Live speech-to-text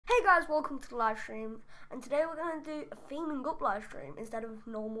guys, welcome to the live stream, and today we're going to do a theming up live stream instead of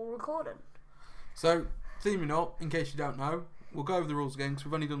normal recording. So, theming up, in case you don't know, we'll go over the rules again because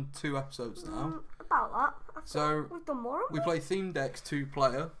we've only done 2 episodes now. About that. So, we've done more. We play theme decks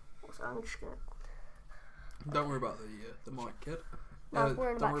 2-player. So I'm just gonna... Don't worry about the mic, kid. No,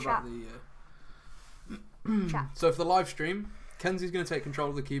 we're don't worry chat. about the chat. So for the live stream, Kenzie's going to take control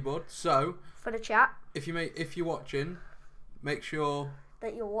of the keyboard. So for the chat, if you're watching, make sure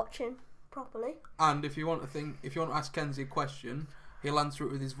that you're watching properly. And if you want to ask Kenzie a question, he'll answer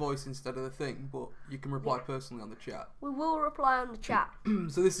it with his voice instead of the thing. But you can reply personally on the chat. We will reply on the chat.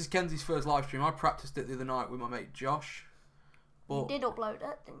 So this is Kenzie's first live stream. I practiced it the other night with my mate Josh. You did upload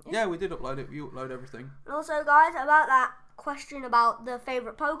it, didn't you? Yeah, we did upload it. We upload everything. And also, guys, about that question about the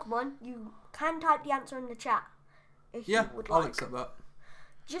favourite Pokemon, you can type the answer in the chat if you would like. I'll accept that.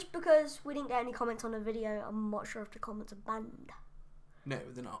 Just because we didn't get any comments on the video, I'm not sure if the comments are banned. No,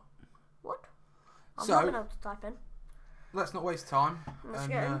 they're not. What? I'm not been able to type in. Let's not waste time. Let's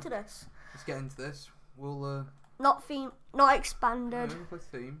get into this. Let's get into this. We'll not theme, not expanded. No, we'll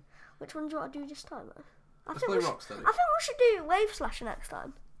play theme. Which one do you want to do this time though? Let's play Rocksteady. I think we should do Wave Slasher next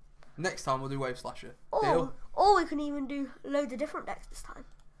time. Next time we'll do Wave Slasher. Or we can even do loads of different decks this time.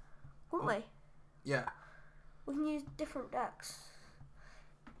 Wouldn't we? Yeah. We can use different decks.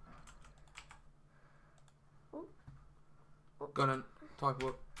 Go on and type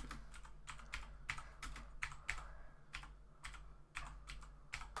up.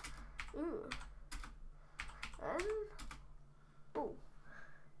 Ooh. Ooh.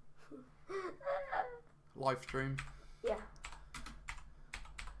 Live stream. Yeah.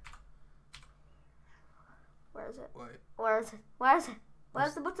 Where is it? Wait. Where is it? Where is it?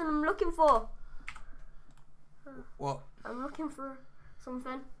 Where's the button I'm looking for? What? I'm looking for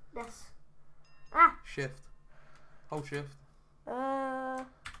something. This. Ah! Shift. Hold shift. There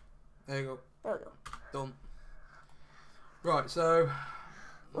There you go. we go. Done. Right, so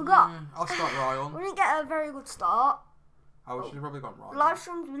We got. I'll start right on. We didn't get a very good start. We should have probably gone right. Live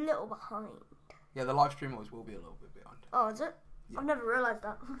stream's a little behind. Yeah, the live stream always will be a little bit behind. Oh, is it? Yeah. I've never realised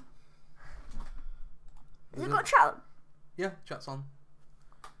that. Has it got chat on? Yeah, chat's on.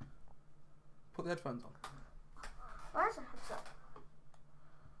 Put the headphones on. Where is the headset?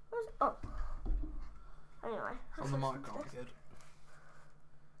 Where is it? Oh. Anyway. It's on the mic, aren't good.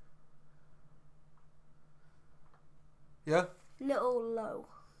 Yeah? Little low.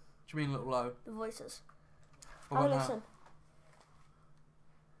 What do you mean little low? The voices. What about listen.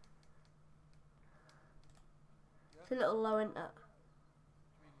 It's a little low, isn't it?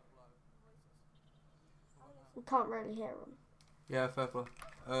 We can't really hear them. Yeah, fair play.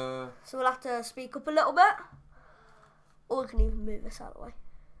 So we'll have to speak up a little bit. Or we can even move this out of the way.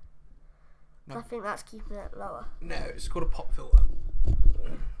 No. I think that's keeping it lower. No, it's called a pop filter.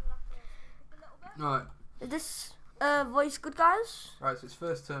 Right. Is this voice good, guys? Right, so it's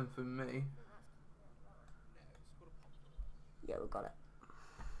first turn for me. Yeah, we got it.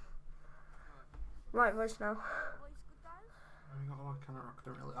 Right, voice now.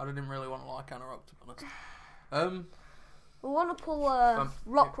 I didn't really want to like Anorak, to be honest. We want to pull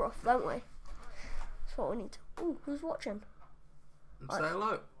Rockruff, don't we? That's what we need to. Ooh, who's watching? And say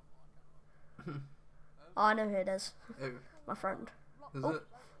hello. Oh, I know who it is. Who? My friend. Is it?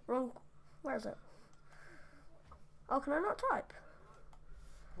 Wrong. Where is it? Oh, can I not type?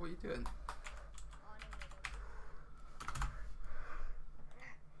 What are you doing?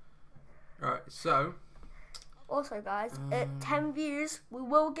 Right, so. Also, guys, at 10 views, we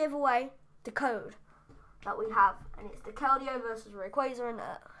will give away the code that we have, and it's the Keldeo versus Rayquaza in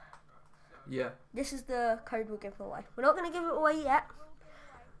it. Yeah. This is the code we're giving away. We're not going to give it away yet.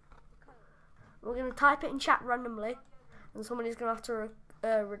 We're going to type it in chat randomly, and somebody's going to have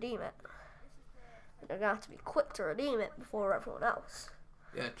to redeem it. They're going to have to be quick to redeem it before everyone else.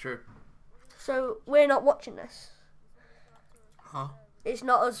 Yeah, true. So, we're not watching this. Huh? It's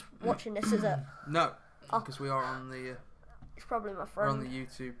not us watching this, is it? No, because we are on the. It's probably my We're friend. on the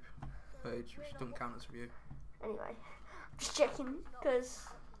YouTube page, which doesn't count as view. Anyway, just checking, because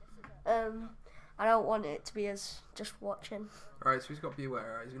I don't want it to be us just watching. Right, so he's got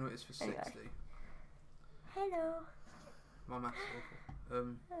beware. Right? He's going to hit this for Anyway. 60. Hello. My math's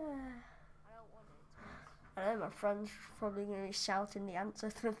awful. I know my friend's probably going to be shouting the answer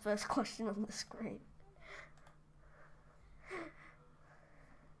to the first question on the screen.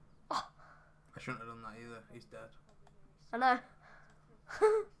 Oh. I shouldn't have done that either. He's dead. I know.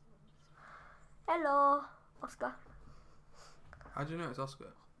 Hello, Oscar. How do you know it's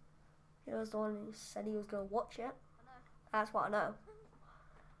Oscar? He was the one who said he was going to watch it. That's what I know.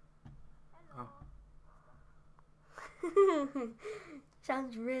 Oh.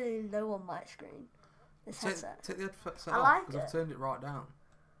 sounds really low on my screen. This headset. Take the headset I off like because I've turned it right down.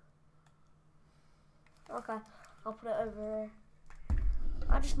 Okay, I'll put it over here.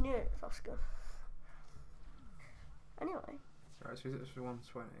 I just knew it was Oscar. Anyway. Right, so it's for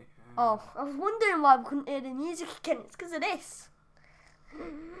 120. Oh, I was wondering why we couldn't hear the music again. It's because of this.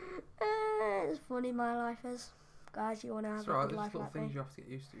 It's funny, my life is. Guys, you want to have a good there's life little like things me. you have to get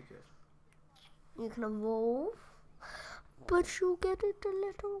used to, kid. You can evolve, but you'll get it a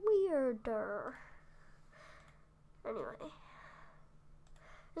little weirder. Anyway.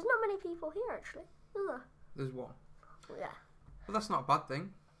 There's not many people here, actually, is there? There's one. Yeah. But that's not a bad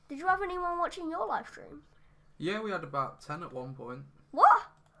thing. Did you have anyone watching your live stream? Yeah, we had about 10 at one point.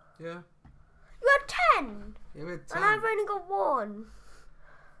 What? Yeah. You had 10? Yeah, we had 10. And I've only got 1.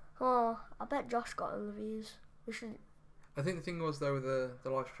 Oh, I bet Josh got all the views. We should... I think the thing was, though, with the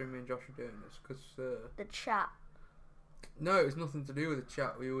live stream me and Josh were doing this, because... the chat. No, it was nothing to do with the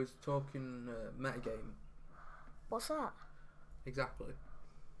chat. We was talking metagame. What's that? Exactly.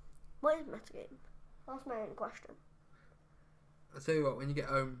 What is metagame? That's my only question. I'll tell you what, when you get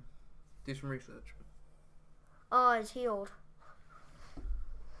home, do some research. Oh, it's healed.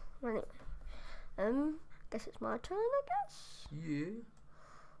 Anyway. Guess it's my turn, I guess? Yeah.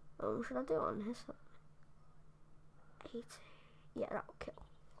 What should I do on his side? 80. Yeah, that'll kill.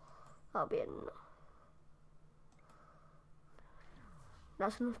 That'll be enough.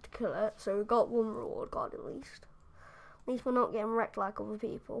 That's enough to kill it, so we got 1 reward card at least. At least we're not getting wrecked like other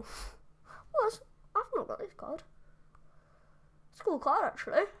people. What? I've not got this card. It's a cool card,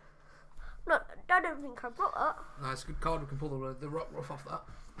 actually. No, I don't think I've got that. No, it's a good card. We can pull the rock ruff off that.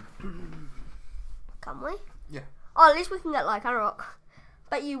 Can we? Yeah. Oh, at least we can get Lycanroc.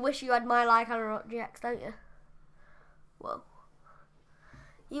 Bet you wish you had my Lycanroc GX, don't you? Well.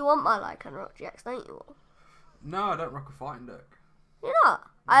 You want my Lycanroc GX, don't you? No, I don't rock a fighting deck. You're not?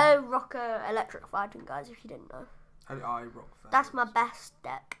 I rock a electric fighting, guys, if you didn't know. I rock fairies. That's my best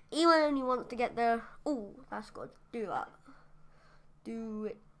deck. Even when you want to get the... Oh, that's good. Do that. Do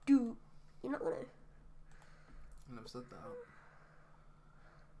it. Do... You're not going to? I never said that.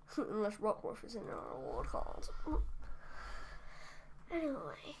 Unless Rockruff is in our reward cards.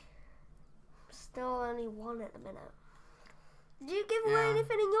 Anyway. Still only 1 at the minute. Did you give away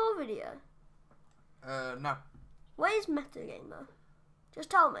anything in your video? No. What is metagame though? Just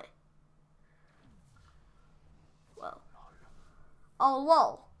tell me. Well. Oh,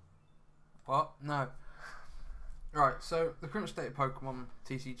 lol. What? No. Right, so the current state of Pokemon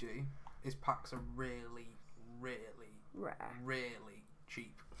TCG is packs are really, really, Rare. really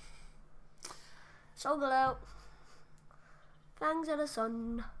cheap. So hello. Thanks to the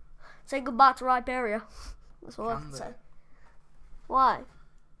sun. Say goodbye to Rhyperia. That's all I can say. Why?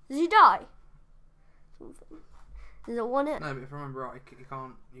 Does he die? Something. Is it 1 hit? No, but if I remember right, you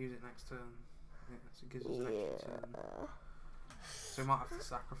can't use it next turn. Yeah, so it gives us an extra turn. So we might have to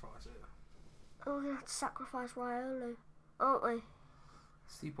sacrifice it. Oh, we're going to have to sacrifice Riolu, aren't we?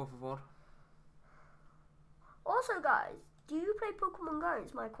 Steep off of odd. Also, guys, do you play Pokemon Go?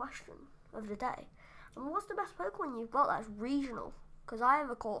 Is my question of the day. And what's the best Pokemon you've got that's regional? Because I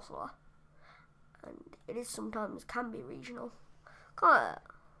have a Corsola, and it is sometimes can be regional. Can't it?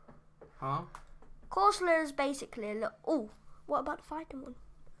 Huh? Corsola is basically a little... Oh, what about the fighting one?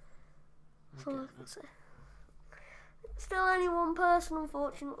 That's all I can say. Still only 1 person,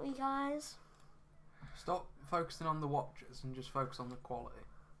 unfortunately, guys. Stop focusing on the watches and just focus on the quality.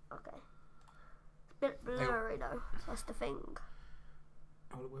 Okay. It's a bit blurry, though. That's the thing.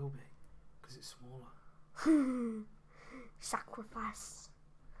 Oh, it will be. Because it's smaller. Sacrifice.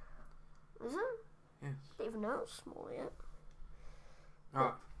 Is it? Yes. I didn't even know it was small yet.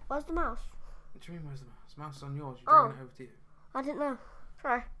 Alright. Where's the mouse? What do you mean, where's the mouse? The mouse is on yours. You're dragging it over to you. I didn't know.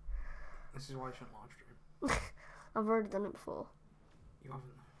 Sorry. This is why you shouldn't live stream. I've already done it before. You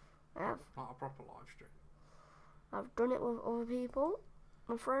haven't. I have. Not a proper live stream. I've done it with other people.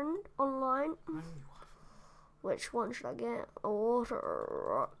 My friend online. No, you haven't. Which one should I get? A water or a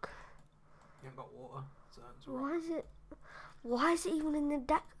rock? You haven't got water. So it's Why is it even in the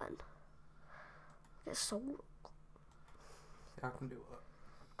deck then? Get soul. Yeah, I can do that.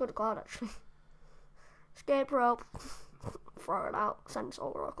 Good card actually. Escape rope. Throw it out. Send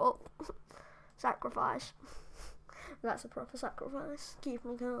soul rock up. Sacrifice. That's a proper sacrifice. Keep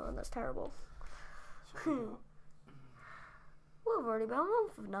me going. That's terrible. We've already been on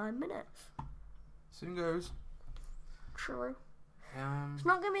for 9 minutes. Soon goes. True. It's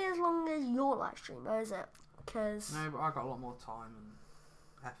not going to be as long as your live stream, though, is it? Because... No, but I got a lot more time and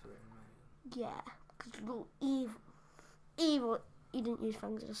effort in me. Yeah, because you're evil. Evil. You didn't use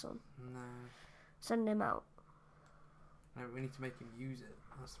Fangs of the Sun. No. Send him out. No, we need to make him use it.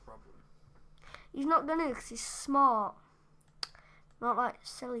 That's the problem. He's not gonna because he's smart. Not like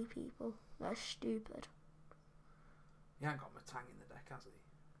silly people. They're stupid. He ain't got Matang in the deck, has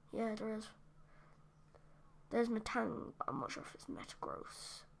he? Yeah, there is. There's Matang, but I'm not sure if it's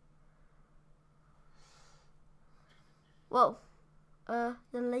Metagross. Well, the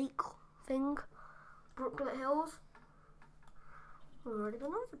lake thing, Brooklet Hills. We've already been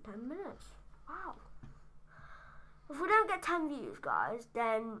on for 10 minutes. Wow. If we don't get 10 views, guys,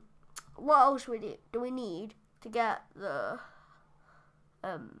 then what else do we need to get the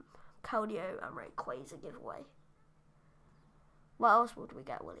Keldeo and Rayquaza giveaway? What else would we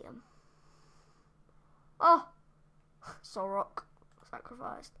get, William? Oh! Solrock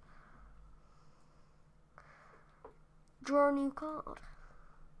sacrificed. Draw a new card.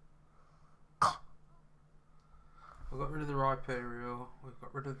 We've got rid of the Rhyperior. We've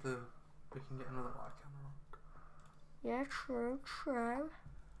got rid of the... We can get another Lycanroc. Yeah, true, true.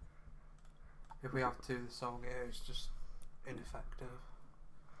 If we have to, the Solgate is just ineffective.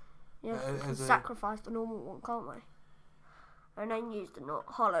 Yeah, we can sacrifice the normal one, can't we? And then use the not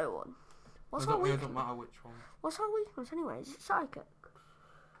hollow one. What's our weakness? It doesn't matter which one. What's our weakness anyway? Is it psychic?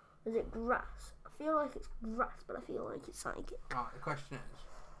 Is it grass? I feel like it's grass, but I feel like it's psychic. Right, the question is...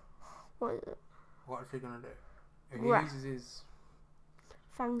 What is it? What is he going to do? If grass. He uses his...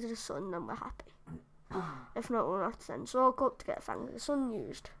 Fangs of the Sun, then we're happy. If not, we'll have to send Sork up to get Fangs of the Sun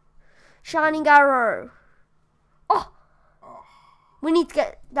used. Shining Arrow! Oh! We need to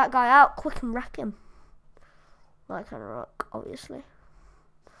get that guy out quick and wreck him. Lycanroc, obviously.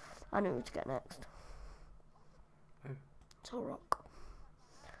 I know who to get next. Who? Solrock.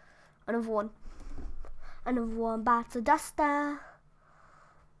 Another one. Another one. Battle Duster.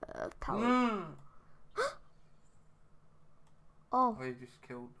 Power. Oh. Oh, you just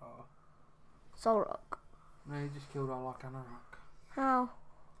killed our... Solrock. No, you just killed our Lycanroc. How?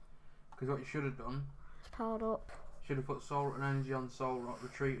 Because what you should have done... It's powered up. Should have put Solrock and energy on Solrock,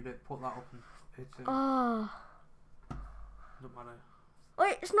 retreated it, put that up and hit it. Oh. Doesn't matter.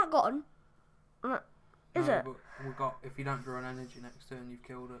 Wait, it's not gone. Is it? But we got... If you don't draw an energy next turn, you've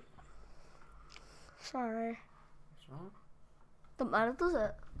killed it. Sorry. That's right. Doesn't matter, does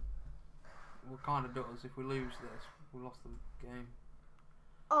it? Well, it kind of does. If we lose this, we lost the game.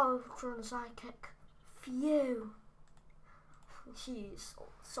 Oh, drawn a psychic. Phew. She's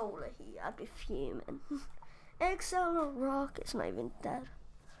solar heat. I'd be fuming. Excel Rock. It's not even dead.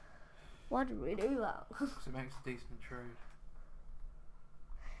 Why did we do that? Because it makes a decent trade.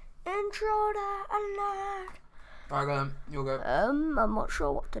 Intruder alert. Alright, go then. You'll go. I'm not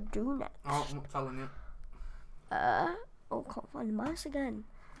sure what to do next. Oh, I'm not telling you. Oh, can't find the mouse again.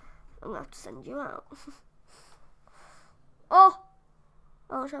 I'm gonna have to send you out. Oh!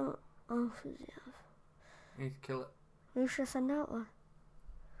 Oh, so, oh, who's he have? You need to kill it. Who should I send out with?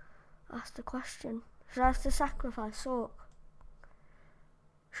 That's the question. Should I have to sacrifice Sork?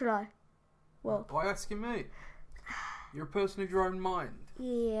 Should I? Well. Why are you asking me? You're a person of your own mind.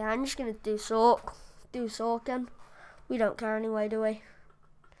 Yeah, I'm just gonna do Sork. Do Sorkin. We don't care anyway, do we?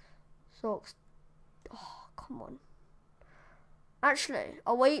 Sork's... Oh, come on. Actually,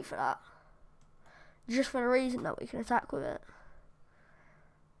 I'll wait for that. Just for the reason that we can attack with it.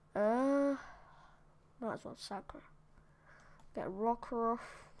 Might as well sack her. Get a rocker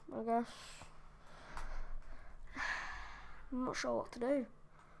off, I guess. I'm not sure what to do.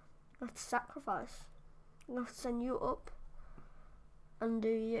 I have to sacrifice. I'm gonna have to send you up. And do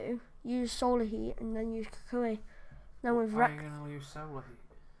you. Use solar heat and then use Kukui. Then we've wrecked. Are you gonna use solar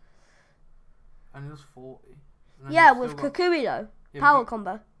heat? And it was 40. Yeah, with Kukui though. Yeah, power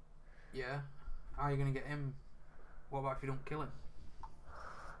combo. Yeah. How are you gonna get him? What about if you don't kill him?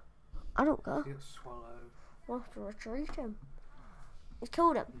 I don't go. He'll swallow. We'll have to retreat him. He's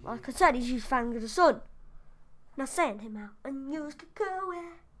killed him. Like I said, he's used Fang of the Sun. Now send him out and use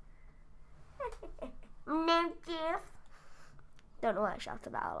Kukui. No gift. Don't know why I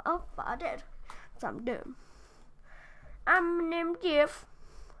shouted that out loud, but I did. Because I'm dumb. I'm named Jeff.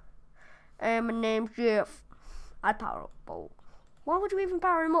 My name's Jeff. I power up Bolt. Why would you even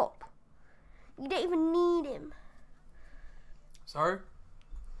power him up? You don't even need him. Sorry?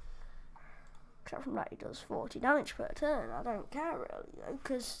 Except from that he does 40 damage per turn. I don't care really though,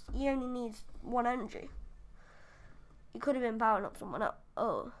 because he only needs 1 energy. He could have been powering up someone else.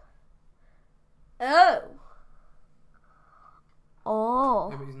 Oh. Oh! Oh.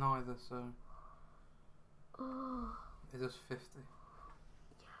 Yeah, but he's neither, so... Oh. He does 50.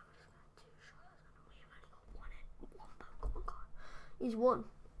 He's won.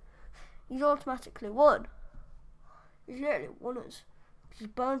 He's automatically won. He's literally won us. He's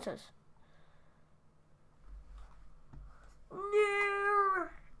burnt us.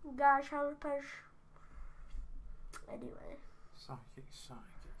 guys, help us. Anyway. Psychic.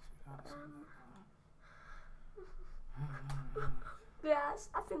 Yes,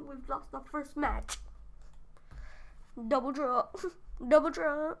 I think we've lost our first match. Double draw. Double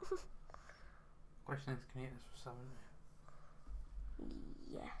draw. Question is, can you hit us for 7?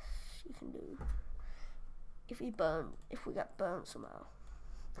 Yes, you can do. If we get burnt somehow.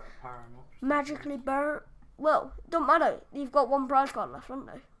 Better power him up. Magically burnt. Well, don't matter. You've got one prize card left, haven't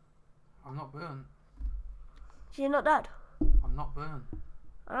you? I'm not burnt. So you're not dead. I'm not burnt.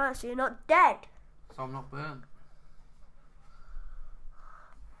 Alright, so you're not dead. So I'm not burnt.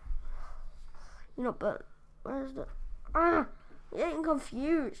 You're not burnt. Where's the... Ah! You're getting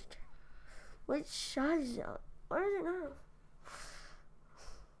confused. Which side is it on? Where is it now?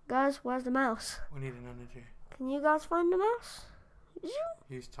 Guys, where's the mouse? We need an energy. Can you guys find the mouse?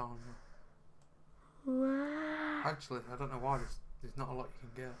 Use time. Wow. Actually, I don't know why. There's not a lot you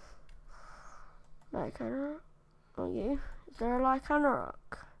can get. Lycanroc? Oh, you? Is there a Lycanroc?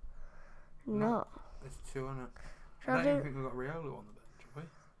 No. There's 2 on it. Shall I don't even think we've got Riolu on the bench, have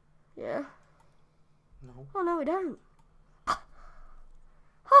we? Yeah. No. Oh, no, we don't.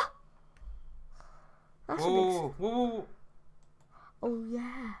 That's Whoa. Oh,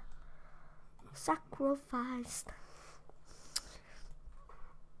 yeah. Sacrificed.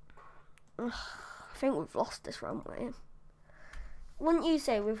 Ugh, I think we've lost this round, mate. Wouldn't you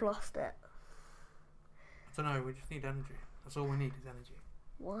say we've lost it? I don't know, we just need energy. That's all we need is energy.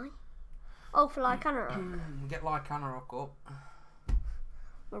 Why? Oh, for Lycanroc. Get Lycanroc up.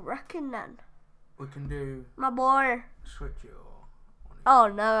 I reckon then. We can do... My boy. Switch it or... Oh,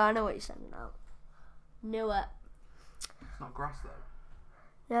 no, I know what you're sending out. Knew it. It's not grass, though.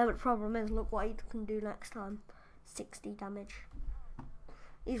 Yeah, but the problem is, look what he can do next time. 60 damage.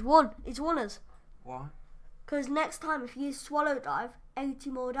 He's won. He's won us. Why? Because next time, if you use Swallow Dive, 80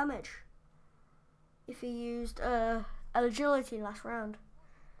 more damage. If he used Agility last round.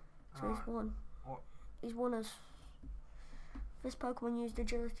 So he's won. What? He's won us. This Pokemon used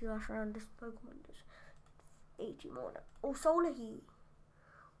Agility last round. This Pokemon does 80 more damage. Oh, Solar Heat.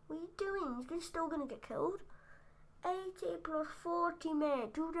 What are you doing? He's still going to get killed. 80 plus 40,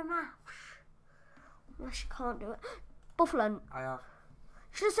 mate. Do the maths. Unless you can't do it. Buffalo. I have.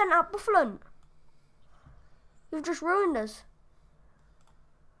 Should have sent out Buffalo. You've just ruined us.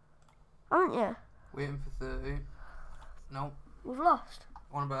 Haven't you? Waiting for 30. No. We've lost.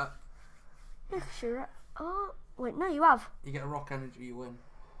 Want to bet? Yeah, sure. Oh, wait, no, you have. You get a rock energy, you win.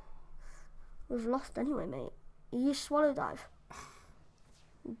 We've lost anyway, mate. You used Swallow Dive.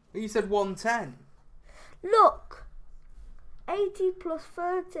 You said 110. Look. 80 plus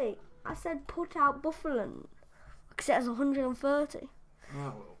 30. I said put out Buffalo. Because it has 130. Oh,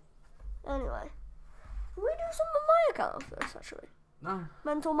 well. Anyway. Can we do some on my account for this, actually? No.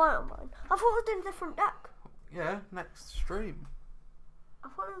 Mental Might on mine. I thought it was doing a different deck. Yeah, next stream. I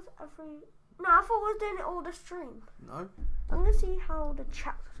thought it was every... No, I thought we was doing it all the stream. No. I'm going to see how the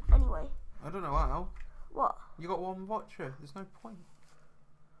chat... Anyway. I don't know how. What? You got one watcher. There's no point.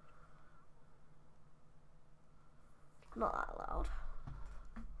 Not that loud.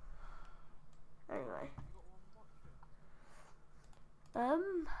 Anyway. Well,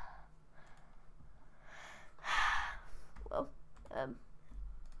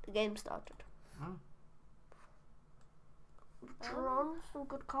 the game started. Oh. Drawn some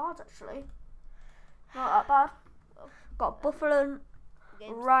good cards actually. Not that bad. Got Buffalo,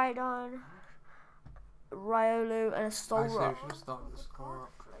 Rhydon, Riolu, and a Soul I see we Rock. should have started the score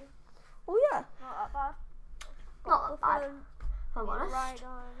up. Oh yeah. Not that bad. Not that bad. If I'm honest.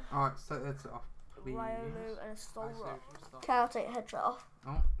 Alright, so that's it off. Riolu and a Soul I see we Rock. should have started. Okay, I'll take a headshot off.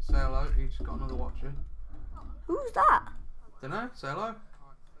 Oh, say hello. He's got another watcher. Who's that? Dunno, say hello.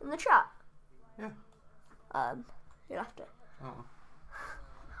 In the chat? Yeah. You'll have to. Oh.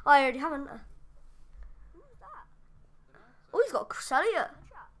 I already haven't. Who's that? Oh, he's got Cresselia.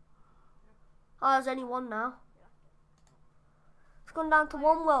 Oh, there's only one now. It's gone down to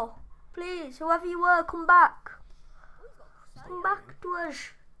one, Will. Please, whoever you were, come back. Come back to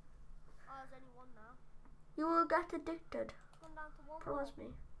us. You will get addicted. Promise me.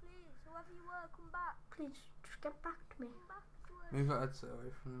 Please, whoever you were, come back. Please, just get back to me. Move that headset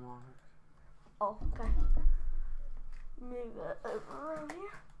away from the mic. Oh, okay. Move it over around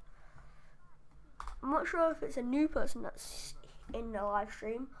here. I'm not sure if it's a new person that's in the live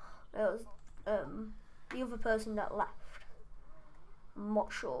stream. It was the other person that left. I'm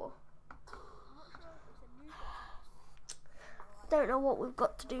not sure. Don't know what we've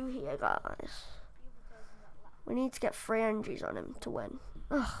got to do here, guys. We need to get 3 energies on him to win.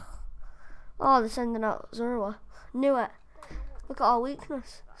 Ugh. Oh, they're sending out Zorua. Knew it. Look at our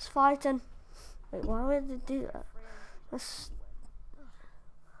weakness. It's fighting. Wait, why would they do that? Let's...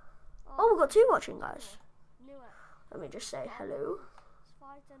 Oh, we've got 2 watching, guys. Let me just say hello.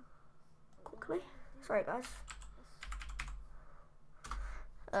 Quickly. Sorry, guys.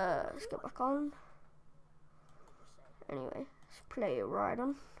 Let's get back on. Anyway, let's play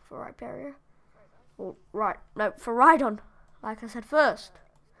Rhydon for Rhyperia. Well, right, no, for Rhydon. Like I said first.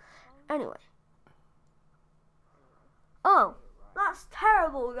 Anyway. Oh, that's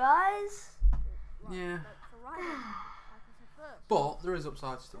terrible, guys. Yeah. But there is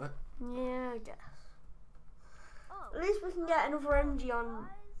upsides to it. Yeah, I guess. At least we can get another energy on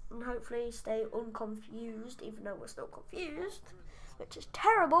and hopefully stay unconfused, even though we're still confused, which is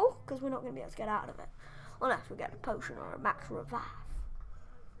terrible because we're not going to be able to get out of it unless we get a potion or a max revive.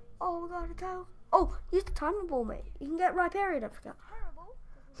 Oh, we got to go. Oh, use the timer ball, mate. You can get Rhyperia, don't forget.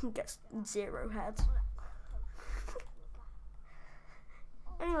 He gets 0 heads.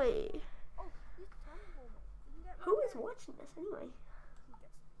 Anyway, who is watching this anyway?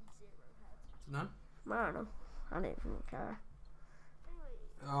 No? I don't know. I don't even care.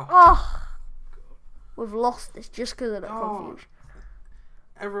 Oh. We've lost this just because of the confusion.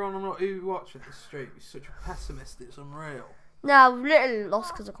 Everyone who watching this stream is such a pessimist, it's unreal. No, we've literally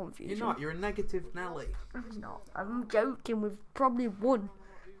lost because of confusion. You're not, you're a negative Nelly. I'm not. I'm joking, we've probably won,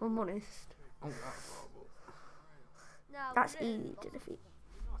 if I'm honest. Oh, that's horrible. That's easy to defeat.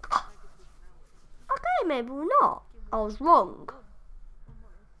 Okay, maybe we're not. I was wrong.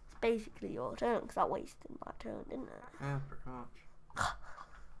 It's basically your turn, because that wasted my turn, didn't it? Yeah, pretty much.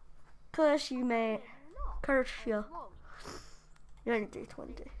 Curse you, mate. Curse you. You only do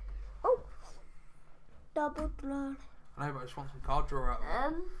 20. Oh! Double draw. I know, but I just want some card draw out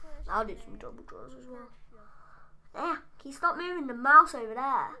of it. I'll do some double draws as well. There, can you stop moving the mouse over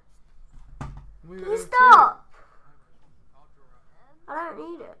there? Can you stop? I don't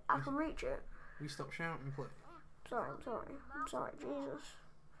need it. I can reach it. Will you stop shouting, please? Sorry, I'm sorry. I'm sorry, Jesus.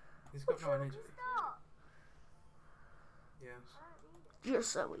 He's got no energy. Yes.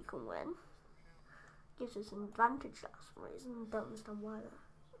 Just so we can win. Gives us an advantage, that's for some reason. Don't understand why though.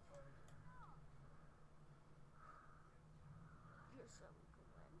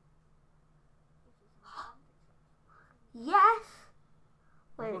 Yes!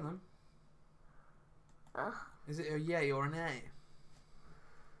 Wait. Go on, then. Is it a yay or an A? I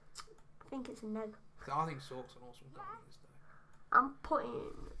think it's a neg. I think Sork's an awesome card in this deck. I'm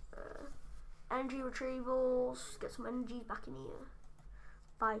putting energy retrievals, get some energy back in here.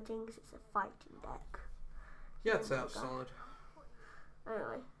 Fighting, because it's a fighting deck. Yeah, I'd say that's solid.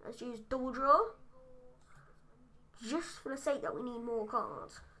 Anyway, let's use double draw. Just for the sake that we need more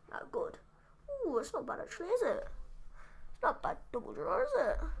cards. That's good. Ooh, it's not bad actually, is it? It's not bad double draw, is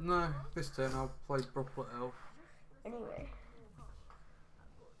it? No, this turn I'll play Brooklet Elf. Anyway.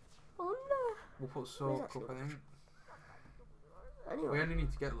 Oh no. We'll put Sork up, I think. Anyway. We only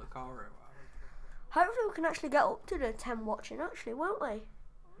need to get Lucario out. Hopefully we can actually get up to the 10 watching actually, won't we?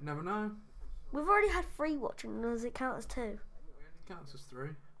 You never know. We've already had 3 watching, does it count as 2? It counts as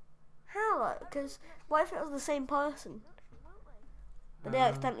 3. How though? Because what if it was the same person? But they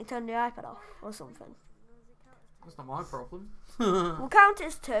accidentally turned the iPad off or something. That's not my problem. We'll count it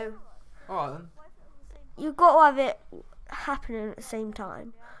as 2. Alright then. You've got to have it happening at the same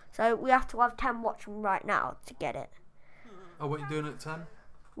time. So we have to have 10 watching right now to get it. Oh, what are you doing at 10?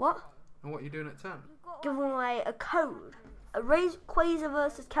 What? And what are you doing at 10? Giving away a code. A Quasar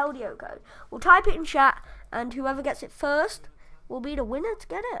versus Keldeo code. We'll type it in chat and whoever gets it first will be the winner to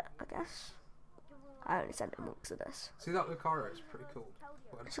get it, I guess. I only sent a monk to this. See, that Lucario is pretty cool.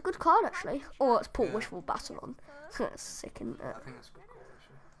 It's a good card actually. Oh, it's put Wishful Battle on. That's sick, isn't it? I think that's a good call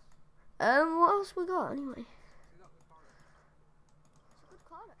actually. What else we got anyway?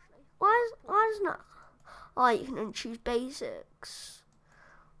 Why isn't that? Oh, you can only choose basics.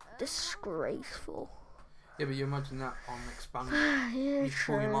 Disgraceful. Yeah, but you imagine that on expansion. Yeah, you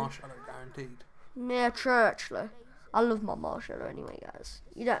pull your true. Marshmallow guaranteed. Yeah, true actually. I love my Marshmallow anyway, guys.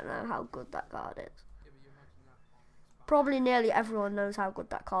 You don't know how good that card is. Probably nearly everyone knows how good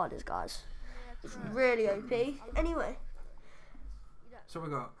that card is, guys. It's really OP. Anyway. So we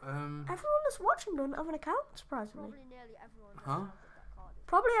got Everyone that's watching doesn't have an account, surprisingly. huh?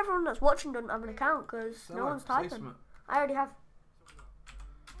 Probably everyone that's watching doesn't have an account because no one's typing. I already have.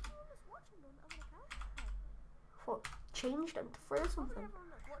 I thought changed them to 3 or something.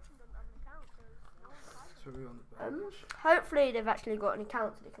 So we on the bench. Hopefully they've actually got an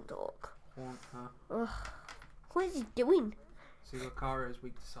account so they can talk. Want her. Ugh. What is he doing? See, Lucario is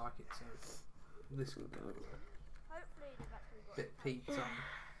weak to Psychic, so this could go bit peaked on.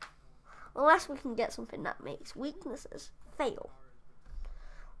 Unless we can get something that makes weaknesses fail.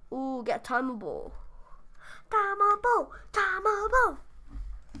 Ooh, get a timer ball. Timer ball! Timer ball!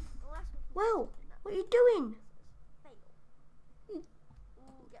 Well, what are you doing?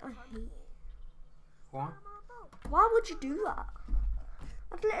 I hate you. What? Why would you do that?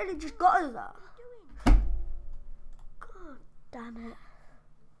 I've literally just got us that. God damn it.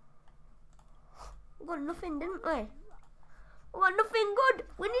 We got nothing, didn't we? We got nothing good.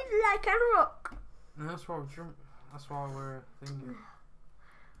 We need like and rock. No, that's why we're thinking.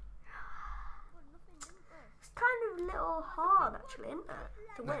 It's kind of a little hard actually, isn't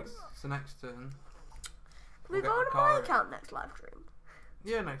it? To win. So next turn. Can we go on my account next live stream?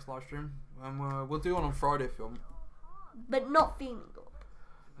 Yeah, next live stream. And we'll do one on Friday if you want. But not theming up.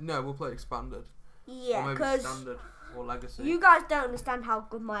 No, we'll play expanded. Yeah, or maybe because standard or legacy. you guys don't understand how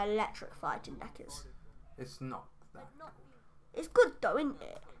good my electric fighting deck is. It's not that good. It's good though, isn't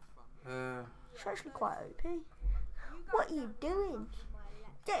it? It's actually quite OP. What are you doing?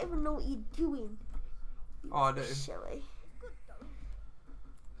 Don't even know what you're doing. Oh, I do. Silly.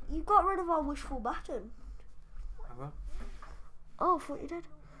 You got rid of our wishful button. Have I? Oh, I thought you did.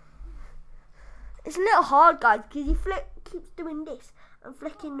 It's a little hard, guys, because you keeps doing this and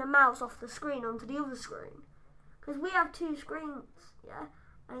flicking the mouse off the screen onto the other screen. Because we have two screens, yeah,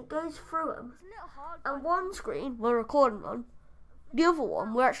 and it goes through them. And one screen we're recording on, the other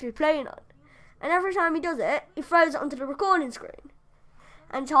one we're actually playing on. And every time he does it, he throws it onto the recording screen.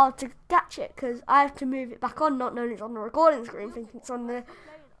 And it's hard to catch it because I have to move it back on, not knowing it's on the recording screen, thinking it's on the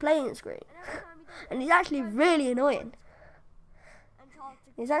playing screen. And it's actually really annoying.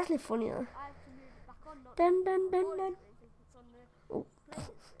 It's actually funny though. Dun dun dun dun.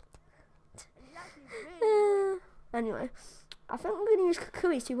 Oh. Anyway, I think we're gonna use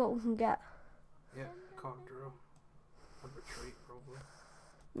Kukui, see what we can get. Yeah, card draw. A retreat probably.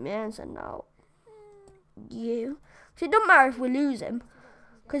 Man said no. You. So it doesn't matter if we lose him,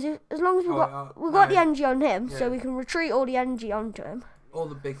 because as long as we got the energy on him, so we can retreat all the energy onto him. All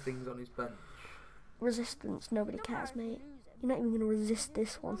the big things on his bench. Resistance, nobody cares, mate. You're not even gonna resist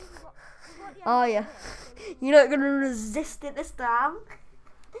this one. Oh yeah. You're not gonna resist it this time.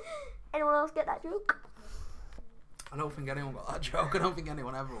 Anyone else get that joke? I don't think anyone got that joke. I don't think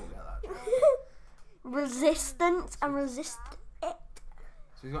anyone ever will get that joke. Resistance and resist it.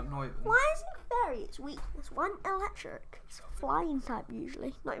 So he's got Noivern. Why is it fairy? It's weakness. One electric. It's a flying type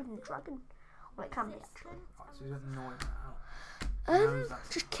usually. Not even a dragon. Well, it can be actually. Right, so he's got Noivern out.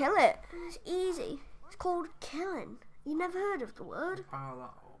 Just kill it. It's easy. It's called killing. You never heard of the word? Power that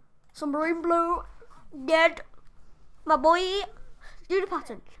up. Submarine blue. Dead. My boy. Do the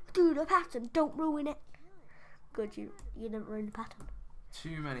pattern. Do the pattern. Don't ruin it. Good, you didn't ruin the pattern.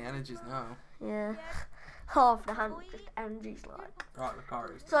 Too many energies now. Yeah. Half the hand just energies like. Right, the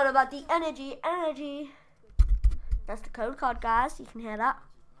car is. It's all about the energy. That's the code card, guys. You can hear that.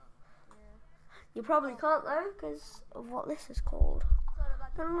 You probably can't though, because of what this is called.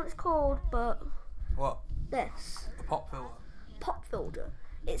 I don't know what it's called, but What? this. A pop filter. Pop filter.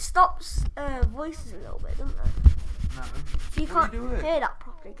 It stops voices a little bit, doesn't it? No. So you What can't do you do it? hear that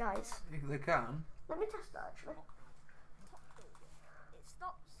properly, guys. They can. Let me test that actually. It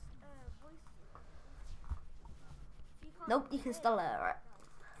stops voices. Nope, you can still hear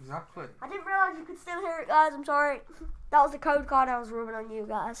it. Exactly. I didn't realise you could still hear it, guys. I'm sorry. That was the code card I was rubbing on you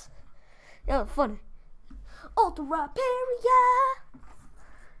guys. It was funny. Ultra Raperia.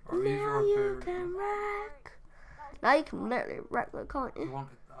 Now you can wreck. Now you can literally wreck them, can't You you?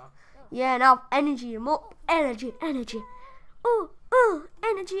 wanted that. Yeah, now energy him up. Energy. Ooh,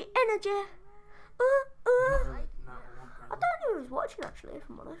 energy. No, I want I don't know who's watching actually, if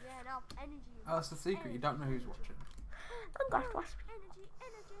I'm honest. Oh, that's the secret. You don't know who's watching. I'm glad to ask.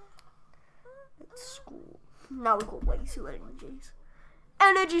 It's school. Now we've got way too energies.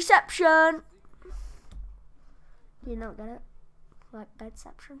 Energyception! Do you not get it? Like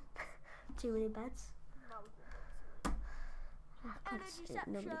bedception? Too many beds? I can't see it.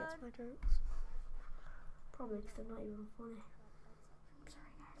 Nobody gets my jokes. Probably because they're not even funny. I'm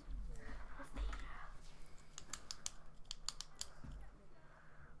sorry guys.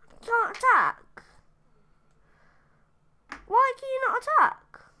 I can't attack. Why can you not attack?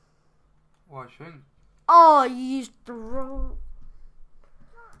 Why shouldn't? Oh, you used the wrong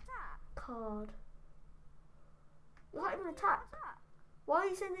card. You can't even attack. Why are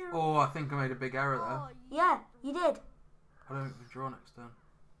you sending? Oh, I think I made a big error there. Yeah, you did. I don't think we draw next turn.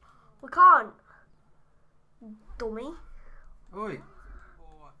 We can't. Dummy. Oi.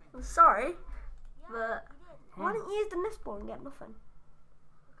 I'm sorry, but why didn't you use the nest ball and get nothing?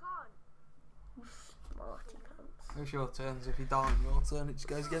 You smarty pants. It's your turns. If you die on your turn, it just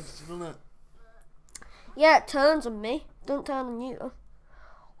goes against you, doesn't it? Yeah, it turns on me. Don't turn on you.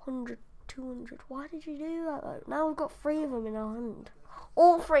 100, 200. Why did you do that though? Now we've got 3 of them in our hand.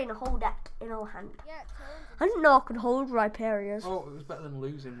 All 3 in a whole deck in our hand. Yeah, I didn't know I could hold Rhyperiors. Oh, it was better than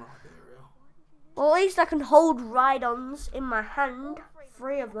losing Rhyperia. Well, at least I can hold Rhydons in my hand.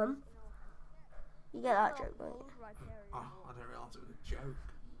 3 of them. You get that joke, right? Oh, I didn't realise it was a joke.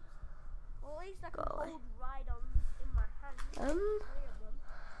 Well, at least I can hold Rhydons in my hand.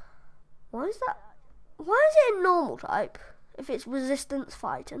 Why is that? Why is it a normal type if it's resistance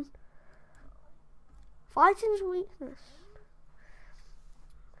fighting? Fighting's weakness.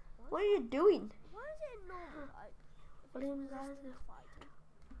 What are you doing? Why is it a normal type? William's fighting.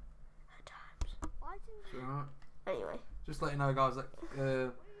 At times. Right. Anyway. Just let you know, guys, that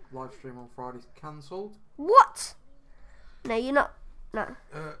live stream on Friday's cancelled. What? No, you're not. No.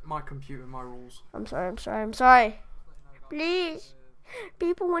 My computer, my rules. I'm sorry. Please.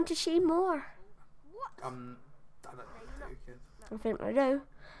 People want to see more. What? I don't know, kid. I think I do.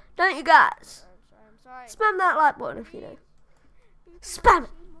 Don't you guys? Spam that like button if you do. Spam it.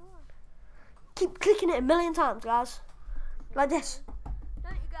 Keep clicking it a million times, guys. Like this.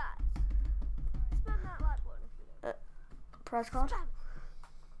 Don't you guys? Spam that like button if you do. Prize card.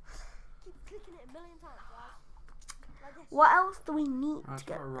 Keep clicking it a million times, guys. Like this. What else do we need to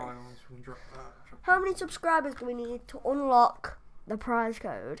get? How many subscribers do we need to unlock the prize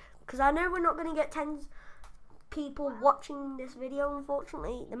code? Because I know we're not going to get 10 people watching this video,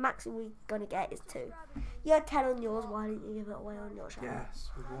 unfortunately. The maximum we're going to get is 2. You had 10 on yours, why didn't you give it away on your channel? Yes,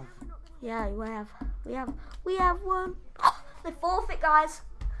 we won. Yeah, we have one. Oh, they forfeit, guys.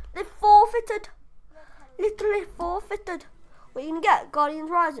 They forfeited. Literally forfeited. What, you can get Guardians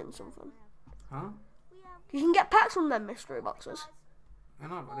Rising something? Huh? You can get packs from them mystery boxes. I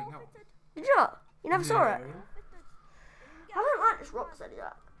know, but I didn't know. Did you not? You never saw it? Yeah. I don't like this Rocksteady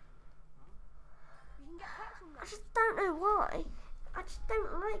jack. I just don't know why. I just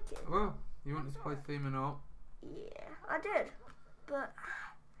don't like it. Well, you wanted to play Theming Up. Yeah, I did. But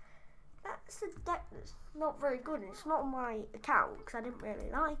that's a deck that's not very good. It's not on my account because I didn't really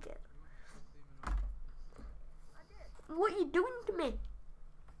like it. What are you doing to me?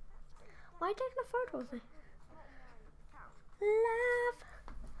 Why are you taking a photo of me? Love.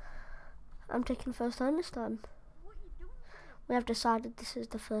 I'm taking first turn this time. We have decided this is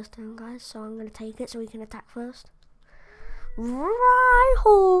the first turn, guys, so I'm going to take it so we can attack first. Rhyhorn!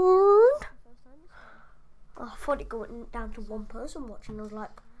 Oh, I thought it went down to 1 person watching. I was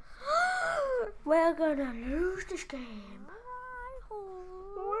like, we're going to lose this game.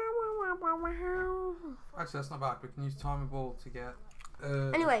 Actually, that's not bad. We can use Timer Ball to get...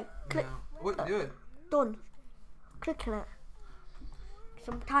 anyway, click. What are you doing? Done. Clicking it.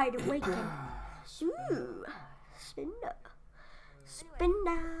 So I'm tired of waiting. Ooh. Spinner.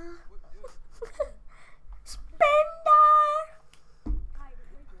 Spinner. Spinner.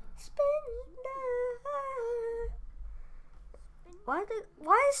 Spinner. Why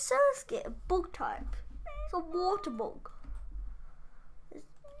is Surskit a bug type? It's a water bug.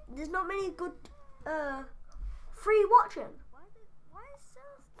 There's not many good free watching.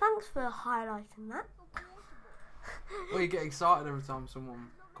 Thanks for highlighting that. Well, you get excited every time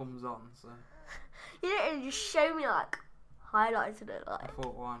someone comes on, so... You didn't just show me, like, highlighted it, like... I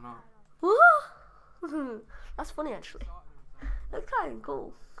thought, why not? Woo! That's funny, actually. Looks kind of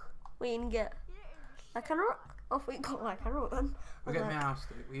cool. We can get... Lycanroc? Oh, we got Lycanroc then. We'll get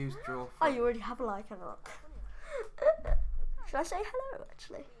Meowstic. We use Draw. Oh, you already have a Lycanroc. Should I say hello,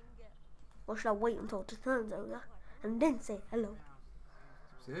 actually? Or should I wait until it turns over and then say hello?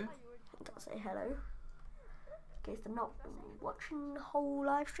 See it? I'll say hello. In case they're not watching the whole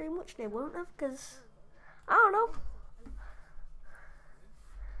live stream, which they won't have, because I don't know.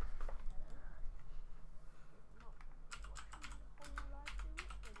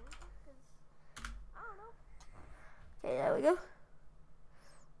 Okay, there we go.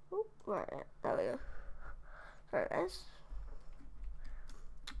 Ooh, right, there we go. There it is.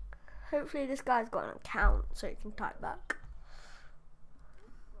 Hopefully this guy's got an account so he can type back.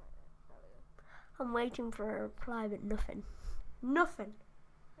 I'm waiting for a reply, but nothing. Nothing.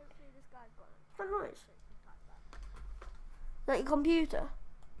 What noise? Is that your computer?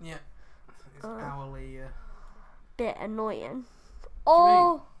 Yeah. It's hourly. Bit annoying.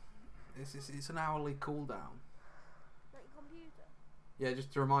 Oh! It's an hourly cooldown. Like your computer? Yeah,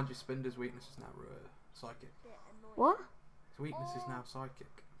 just to remind you, Spinder's weakness is now psychic. What? His weakness is now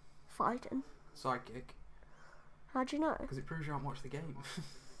psychic. Fighting? Psychic. How'd you know? Because it proves you haven't watched the game.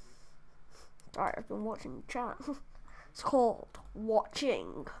 Alright, I've been watching the chat. It's called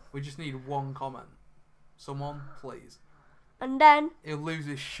watching. We just need 1 comment Someone, please. And then He'll lose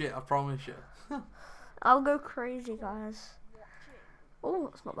his shit, I promise you. I'll go crazy, guys. Oh,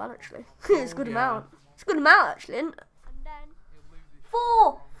 that's not bad actually. It's a good amount. It's a good amount actually, isn't it?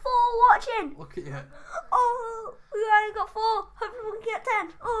 Four watching. Look at you. Oh, we only got 4. Hopefully we can get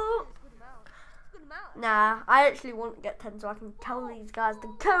 10. Oh. Nah, I actually want to get 10 so I can tell these guys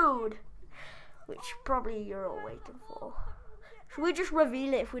the code, which probably you're all waiting for. Should we just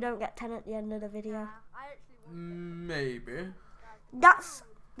reveal it if we don't get 10 at the end of the video? Maybe. That's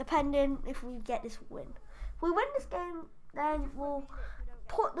depending if we get this win. If we win this game, then we'll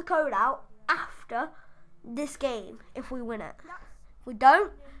put the code out after this game if we win it. If we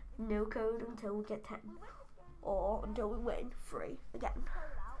don't, no code until we get 10. Or until we win 3 again.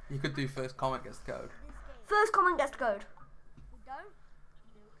 You could do first comment gets the code. First comment gets the code.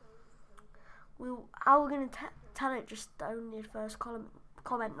 How are we going to tell it just only the first comment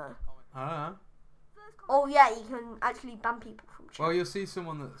though? I don't know. Oh yeah, you can actually ban people from chat. Well, you'll see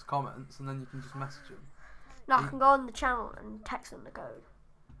someone that comments and then you can just message them. No, I can go on the channel and text them the code.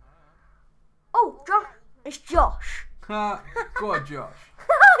 Oh, Josh. It's Josh. Go on, Josh.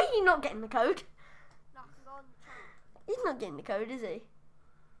 You're not getting the code. He's not getting the code, is he?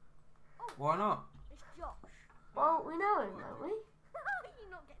 Why not? It's Josh. Well, we know him, don't we? You're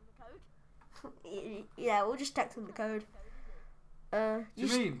not getting the code. Yeah, we'll just text him the code. Do you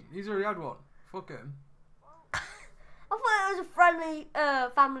mean? He's already had one. Fuck him. I thought it was a friendly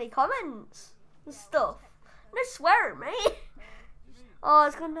family comments and stuff. No swearing, mate. Oh,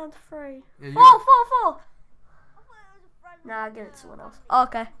 it's gone down to 3. Yeah, 4. Nah, I'll give it to someone else. Oh,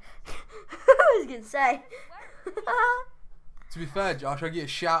 okay. I was going to say. To be fair, Josh, I'll give you a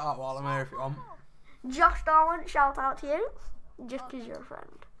shout out while I'm here if you want. Josh Darwin, shout out to you. Just because you're a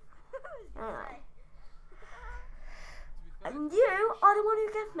friend. Anyway. And you are the one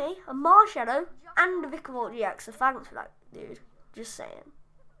who gave me a Marshadow and a Vicavolt GX, so thanks for that, dude. Just saying.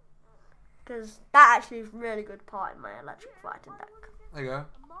 Because that actually is a really good part in my electric fighting deck. There you go.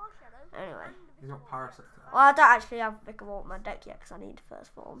 Anyway. He's got Parasect. Well, I don't actually have Vicavolt in my deck yet because I need the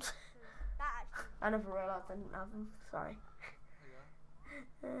first forms. I never realised I didn't have them. Sorry.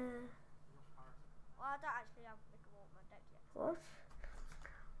 Well, I don't actually have Vicavolt in my deck yet. What?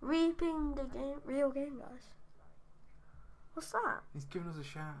 Reaping the game, real game, guys. What's that? He's giving us a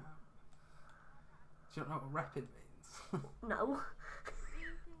shout out. Do you not know what repping means? No.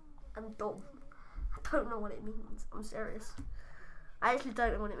 I'm dumb. I don't know what it means. I'm serious. I actually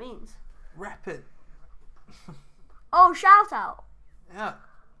don't know what it means. Repping. Oh, shout out. Yeah.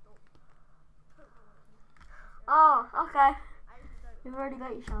 Oh, okay. You've already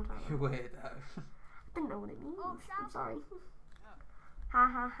got your shout out. You weirdo. I didn't know what it means. I'm sorry. Ha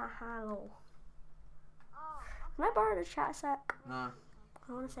ha ha ha lol. Can I borrow the chat a sec? No.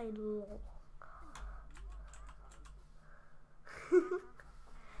 I want to say lol.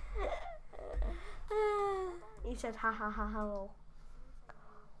 He said ha ha ha ha lol.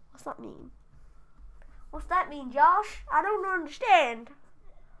 What's that mean? What's that mean, Josh? I don't understand.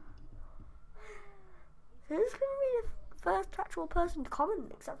 Who's going to be the first actual person to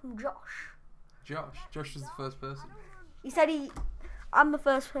comment except from Josh? Josh is the first person. He said I'm the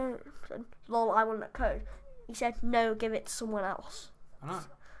first person. Lol, I want that code. He said, no, give it to someone else. I know.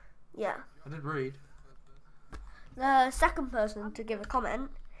 Yeah. I did read. The second person to give a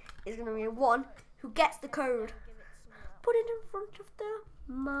comment is going to be the one who gets the code. Put it in front of the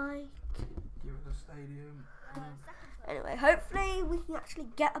mic. Give it a stadium. Anyway, hopefully we can actually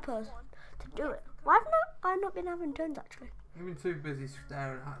get a person to do it. Why have I not been having turns actually? You've been too busy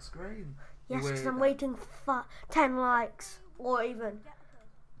staring at that screen. Yes, because I'm waiting for 10 likes or even.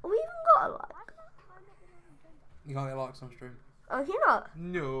 We even got a like. You can't get likes on stream. Oh, you not?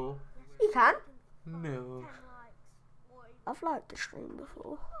 No. You can. No. I've liked the stream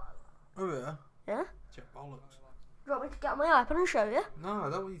before. Oh yeah? Yeah? Check bollocks. Do you want me to get on my iPad and show you? No, I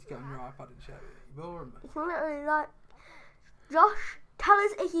don't want you to get on your iPad and show you. You're boring me. You can literally like. Josh, tell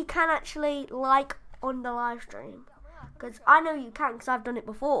us if you can actually like on the live stream. Because I know you can because I've done it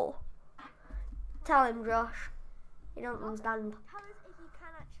before. Tell him, Josh. You don't understand. Tell us if you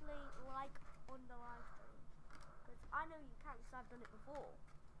can actually like on the live stream. Because I know you can because I've done it before.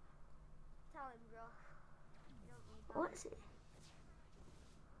 Tell him, Josh. You don't understand. What is it?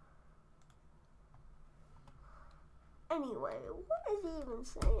 Anyway, what is he even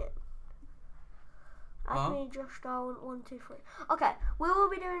saying? Add me, Josh Darwin, 1, 2, 3. Okay, we will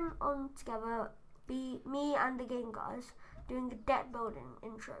be doing on together, me and the game guys, doing a deck building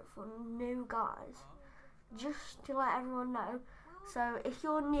intro for new guys, just to let everyone know. So if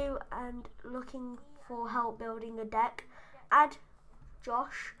you're new and looking for help building a deck, add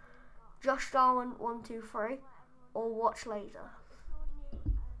Josh Josh Darwin 123 or watch later.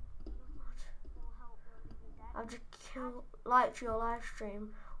 I've just liked your live stream.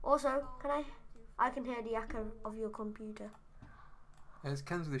 Also, I can hear the echo of your computer. Yeah, it's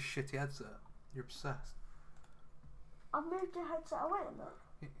Ken's with this shitty headset. You're obsessed. I've moved the headset away on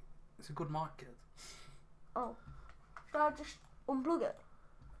that. It's a good mic, kid. Oh. Should I just unplug it?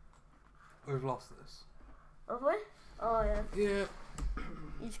 We've lost this. Have we? Oh yeah. Yeah.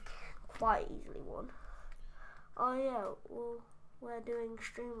 He's quite easily won. Oh yeah, well, we're doing a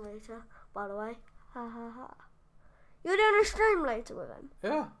stream later, by the way. Ha ha ha. You're doing a stream later with him?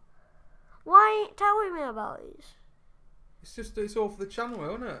 Yeah. Why ain't telling me about these? It's all for the channel,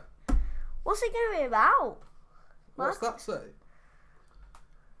 isn't it? What's it going to be about? What's that say?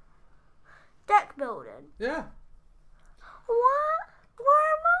 Deck building. Yeah. What?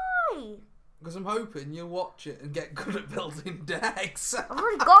 Where am I? Because I'm hoping you'll watch it and get good at building decks. I've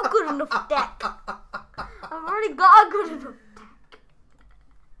already got a good enough deck. I've already got a good enough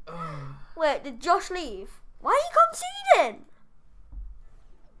deck. Wait, did Josh leave? Why are you conceding?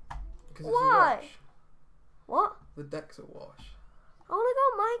 Because it's Why? a wash. What? The deck's a wash. I only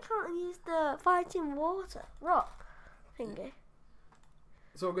got my account and used the fighting water rock thingy.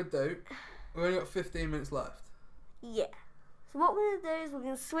 It's all good though. We've only got 15 minutes left. Yeah. So what we're going to do is we're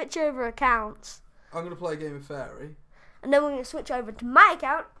going to switch over accounts. I'm going to play a game of Fairy. And then we're going to switch over to my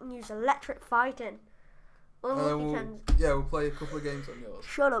account and use electric fighting. We'll play a couple of games on yours.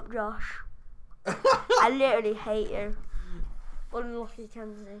 Shut up, Josh. I literally hate you. Unlucky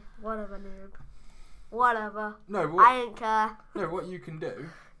Kenzie. Whatever, noob. Whatever. No, I don't care. No, what you can do.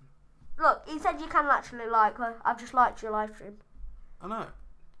 Look, he said you can actually like her. I've just liked your live stream. I know.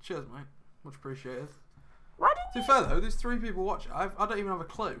 Cheers, mate. Much appreciated. Why To didn't be fair though, there's 3 people watching. I don't even have a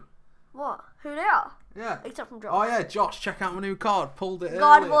clue. What? Who they are? Yeah. Except from Josh. Oh yeah, Josh, check out my new card. Pulled it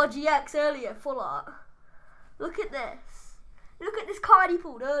God earlier. War GX earlier, full art. Look at this. Look at this card he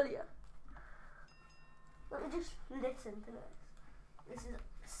pulled earlier. Let me just listen to this. This is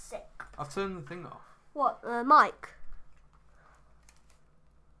sick. I've turned the thing off. What? Mike?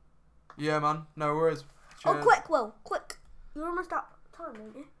 Yeah, man. No worries. Cheers. Oh, quick, Will. Quick. You're almost out of time,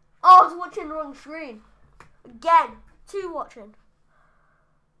 aren't you? Oh, I was watching the wrong screen. Again. 2 watching.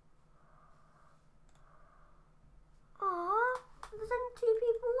 Aww. There's only 2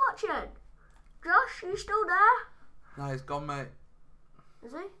 people watching. Josh, are you still there? No, he's gone, mate.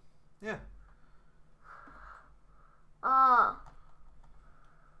 Is he? Yeah.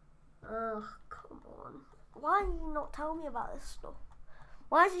 Ugh, come on. Why are you not telling me about this stuff?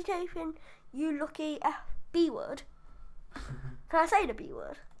 Why is he typing you lucky B word? Can I say the B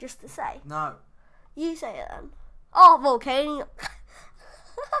word? Just to say. No. You say it then. Oh, volcano.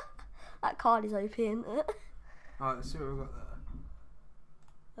 That card is OP, isn't it? Alright, let's see what we've got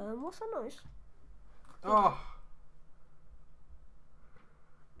there. What's that noise? Oh.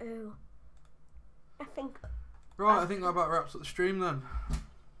 Oh. I think. Right, I think that about wraps up the stream then.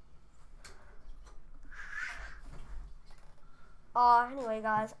 Anyway,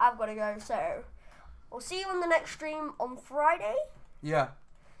 guys, I've got to go. So, we'll see you on the next stream on Friday. Yeah.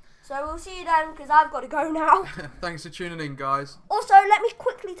 So, we'll see you then because I've got to go now. Thanks for tuning in, guys. Also, let me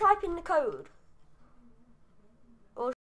quickly type in the code.